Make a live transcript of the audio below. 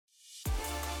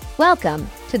Welcome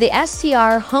to the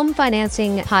STR Home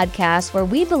Financing Podcast, where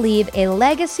we believe a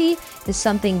legacy is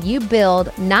something you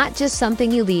build, not just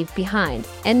something you leave behind.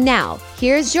 And now,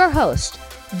 here's your host,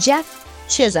 Jeff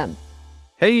Chisholm.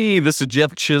 Hey, this is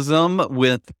Jeff Chisholm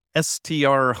with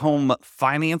STR Home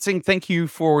Financing. Thank you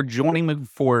for joining me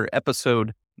for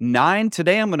episode 9.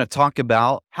 Today, I'm going to talk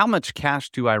about how much cash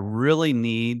do I really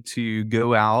need to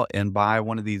go out and buy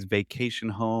one of these vacation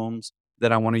homes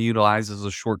that I want to utilize as a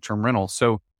short-term rental.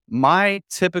 So my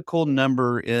typical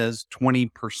number is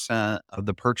 20% of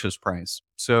the purchase price.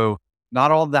 So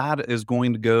not all that is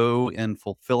going to go in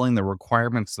fulfilling the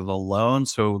requirements of the loan.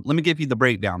 So let me give you the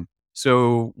breakdown.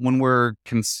 So when we're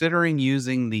considering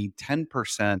using the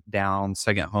 10% down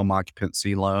second home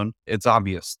occupancy loan, it's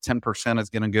obvious 10% is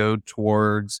going to go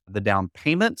towards the down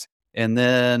payment. And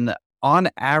then on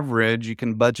average, you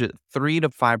can budget 3 to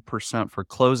 5% for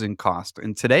closing costs.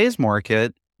 In today's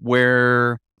market,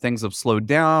 where things have slowed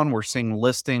down, we're seeing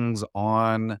listings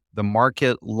on the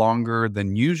market longer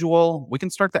than usual, we can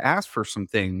start to ask for some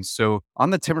things. So on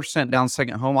the 10% down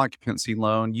second home occupancy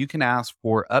loan, you can ask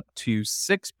for up to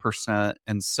 6%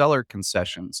 in seller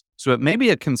concessions. So it may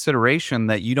be a consideration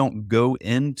that you don't go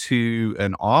into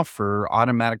an offer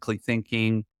automatically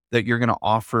thinking that you're going to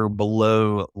offer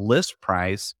below list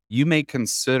price. You may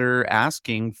consider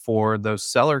asking for those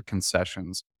seller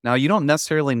concessions. Now, you don't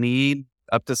necessarily need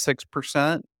up to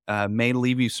 6%. May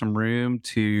leave you some room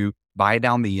to buy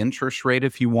down the interest rate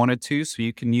if you wanted to. So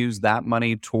you can use that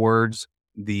money towards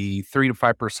the 3 to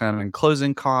 5% in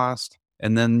closing cost,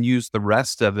 and then use the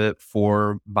rest of it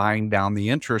for buying down the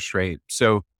interest rate.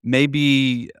 So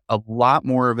maybe a lot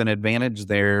more of an advantage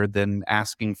there than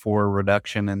asking for a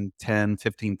reduction in $10,000,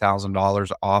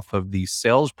 $15,000 off of the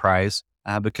sales price,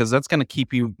 because that's going to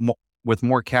keep you with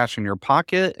more cash in your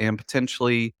pocket and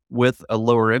potentially with a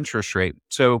lower interest rate.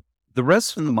 So the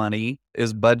rest of the money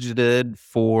is budgeted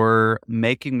for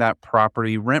making that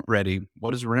property rent ready.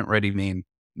 What does rent ready mean?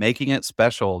 Making it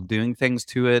special, doing things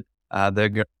to it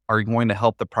that are going to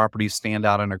help the property stand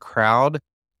out in a crowd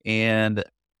and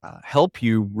help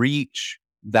you reach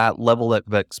that level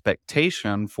of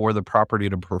expectation for the property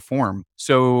to perform.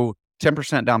 So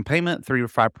 10% down payment, 3 to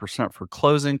 5% for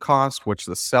closing costs, which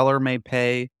the seller may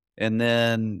pay, and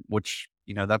then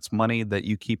that's money that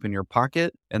you keep in your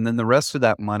pocket, and then the rest of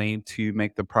that money to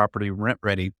make the property rent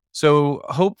ready. So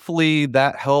hopefully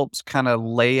that helps kind of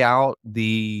lay out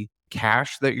the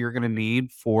cash that you're going to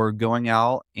need for going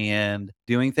out and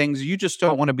doing things. You just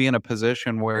don't want to be in a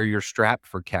position where you're strapped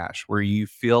for cash, where you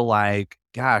feel like,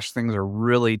 gosh, things are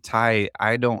really tight.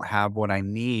 I don't have what I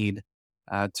need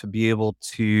to be able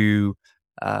to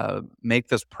make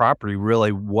this property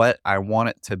really what I want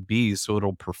it to be, so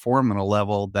it'll perform at a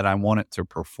level that I want it to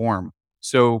perform.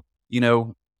 So,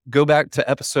 go back to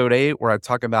episode 8 where I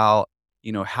talk about,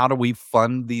 how do we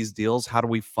fund these deals? How do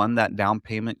we fund that down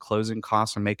payment, closing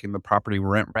costs, and making the property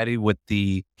rent ready with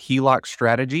the HELOC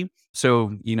strategy?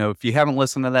 So, if you haven't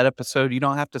listened to that episode, you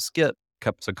don't have to skip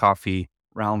cups of coffee,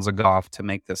 rounds of golf to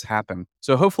make this happen.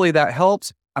 So hopefully that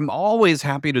helps. I'm always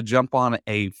happy to jump on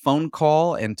a phone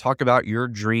call and talk about your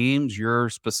dreams, your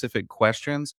specific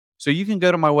questions. So you can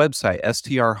go to my website,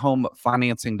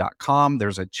 strhomefinancing.com.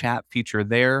 There's a chat feature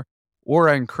there, or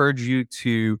I encourage you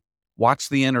to watch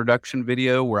the introduction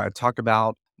video where I talk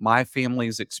about my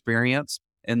family's experience.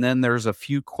 And then there's a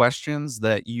few questions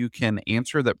that you can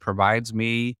answer that provides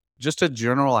me just a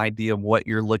general idea of what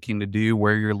you're looking to do,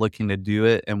 where you're looking to do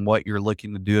it, and what you're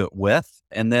looking to do it with.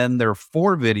 And then there are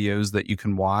 4 videos that you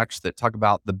can watch that talk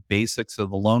about the basics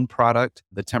of the loan product,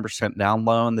 the 10% down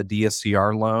loan, the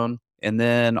DSCR loan, and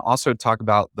then also talk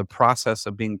about the process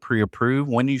of being pre-approved,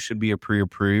 when you should be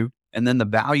pre-approved, and then the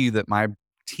value that my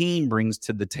team brings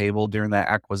to the table during that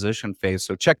acquisition phase.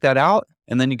 So check that out,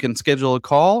 and then you can schedule a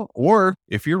call, or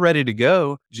if you're ready to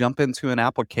go, jump into an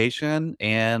application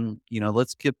and,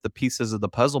 let's get the pieces of the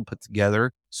puzzle put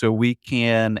together so we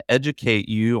can educate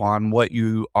you on what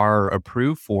you are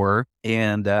approved for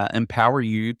and empower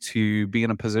you to be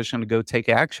in a position to go take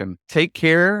action. Take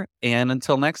care, and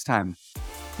until next time.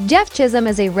 Jeff Chisholm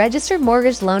is a registered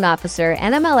mortgage loan officer,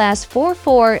 NMLS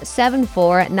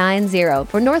 447490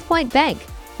 for North Point Bank.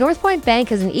 North Point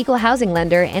Bank is an equal housing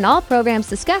lender, and all programs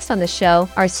discussed on this show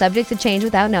are subject to change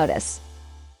without notice.